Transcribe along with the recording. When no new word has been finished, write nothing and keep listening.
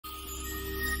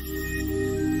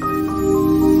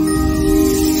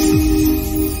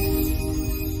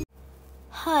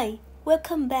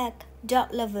Welcome back,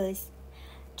 dog lovers.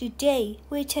 Today,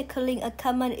 we're tackling a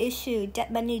common issue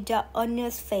that many dog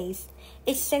owners face: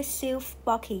 excessive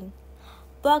barking.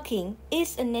 Barking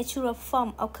is a natural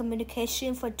form of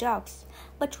communication for dogs,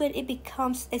 but when it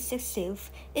becomes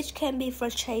excessive, it can be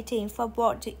frustrating for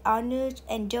both the owners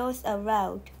and those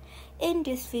around. In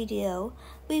this video,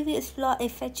 we will explore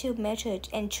effective methods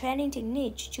and training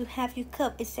techniques to help you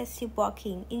curb excessive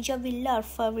barking in your beloved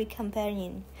furry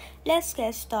companion. Let's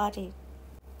get started.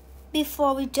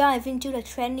 Before we dive into the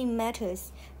training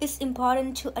methods, it's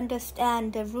important to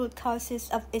understand the root causes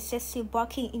of excessive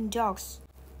barking in dogs.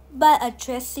 By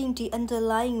addressing the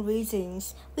underlying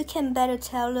reasons, we can better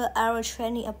tailor our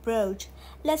training approach.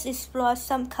 Let's explore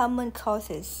some common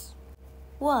causes.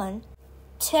 1.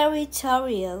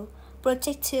 Territorial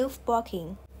protective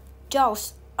barking.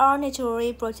 Dogs are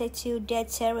naturally protective of their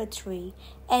territory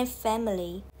and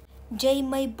family. They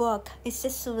may bark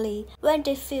excessively when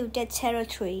they feel that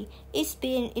territory is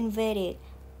being invaded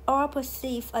or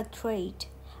perceive a threat.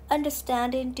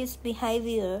 Understanding this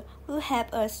behavior will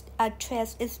help us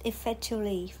address it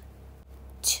effectively.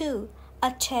 2.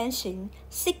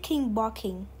 Attention-seeking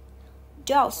barking.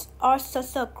 Dogs are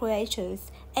social creatures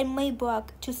and may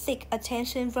bark to seek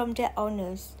attention from their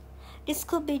owners. This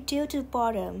could be due to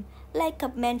boredom, lack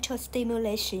of mental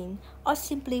stimulation, or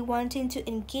simply wanting to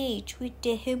engage with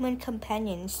their human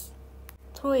companions.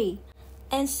 3.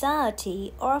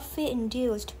 Anxiety or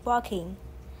fear-induced barking.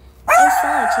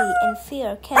 Anxiety and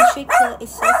fear can trigger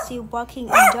excessive barking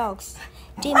in dogs.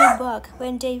 They may bark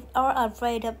when they are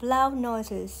afraid of loud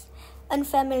noises,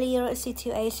 unfamiliar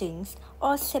situations,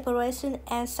 or separation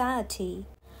anxiety.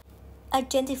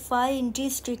 Identifying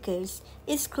these triggers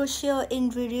is crucial in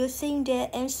reducing their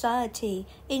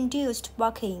anxiety-induced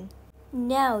barking.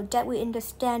 Now that we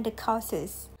understand the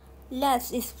causes,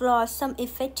 let's explore some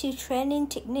effective training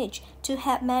techniques to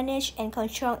help manage and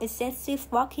control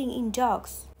excessive barking in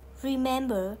dogs.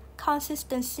 Remember,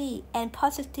 consistency and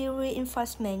positive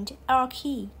reinforcement are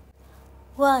key.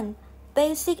 1.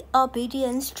 Basic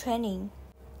obedience training.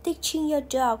 Teaching your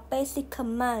dog basic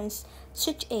commands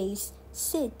such as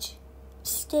sit,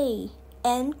 stay,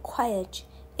 and quiet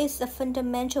is a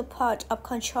fundamental part of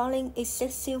controlling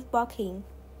excessive barking.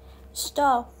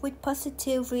 Start with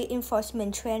positive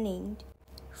reinforcement training,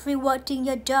 rewarding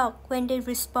your dog when they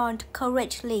respond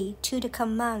correctly to the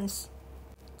commands.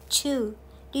 2.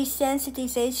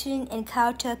 Desensitization and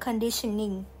counter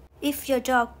conditioning. If your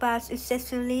dog barks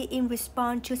excessively in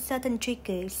response to certain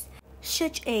triggers,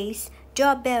 such as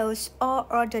doorbells or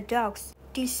other dogs,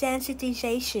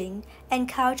 desensitization and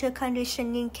counter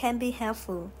conditioning can be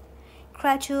helpful.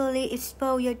 Gradually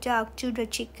expose your dog to the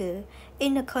trigger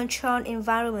in a controlled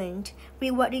environment,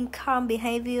 rewarding calm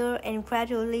behavior and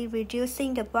gradually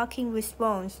reducing the barking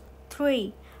response.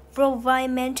 3.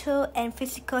 Provide mental and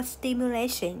physical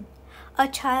stimulation. A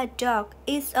tired dog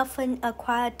is often a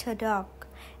quieter dog.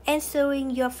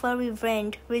 Ensuring your furry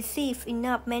friend receives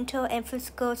enough mental and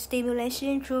physical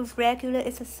stimulation through regular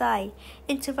exercise,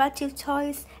 interactive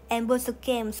toys, and puzzle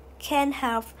games can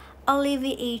help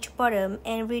alleviate boredom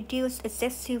and reduce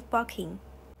excessive barking.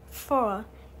 4.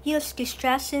 Use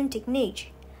distraction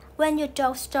technique. When your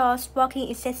dog starts barking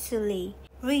excessively,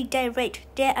 redirect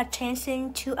their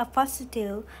attention to a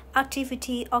positive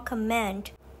activity or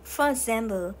command. For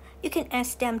example, you can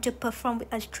ask them to perform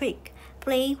a trick,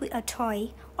 play with a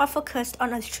toy, or focus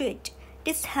on a treat.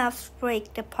 This helps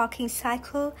break the barking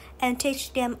cycle and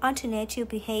teach them alternative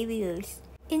behaviors.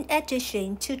 In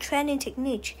addition to training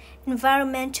techniques,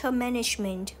 environmental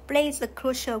management plays a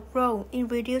crucial role in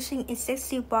reducing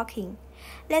excessive barking.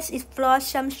 Let's explore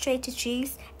some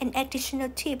strategies and additional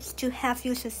tips to help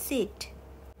you succeed.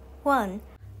 1.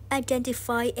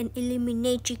 Identify and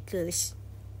eliminate triggers.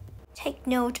 Take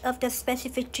note of the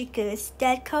specific triggers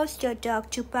that cause your dog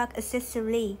to bark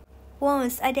excessively.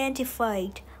 Once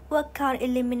identified, work on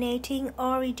eliminating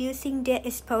or reducing their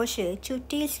exposure to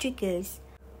these triggers.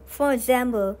 For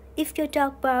example, if your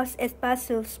dog barks as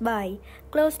passers-by,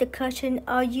 close the curtain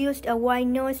or use a white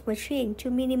noise machine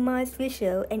to minimize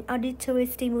visual and auditory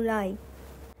stimuli.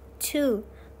 2.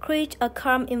 Create a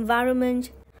calm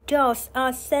environment. Dogs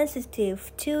are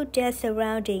sensitive to their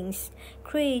surroundings.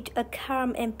 Create a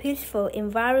calm and peaceful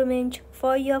environment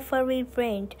for your furry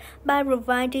friend by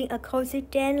providing a cozy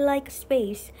den-like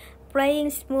space, playing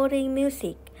smoothing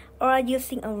music, or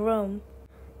using a room.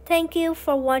 Thank you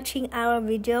for watching our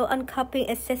video on curbing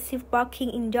excessive barking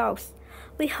in dogs.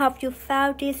 We hope you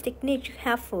found this technique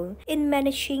helpful in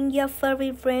managing your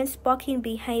furry friend's barking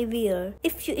behavior.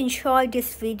 If you enjoyed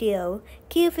this video,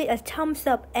 give it a thumbs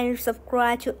up and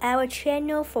subscribe to our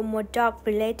channel for more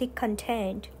dog-related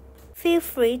content. Feel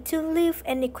free to leave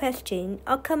any questions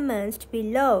or comments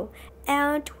below,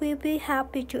 and we'll be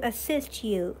happy to assist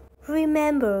you.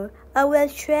 Remember, a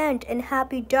well-trained and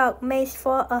happy dog makes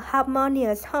for a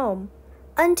harmonious home.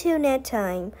 Until next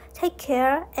time, take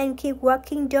care and keep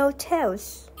walking those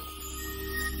tails.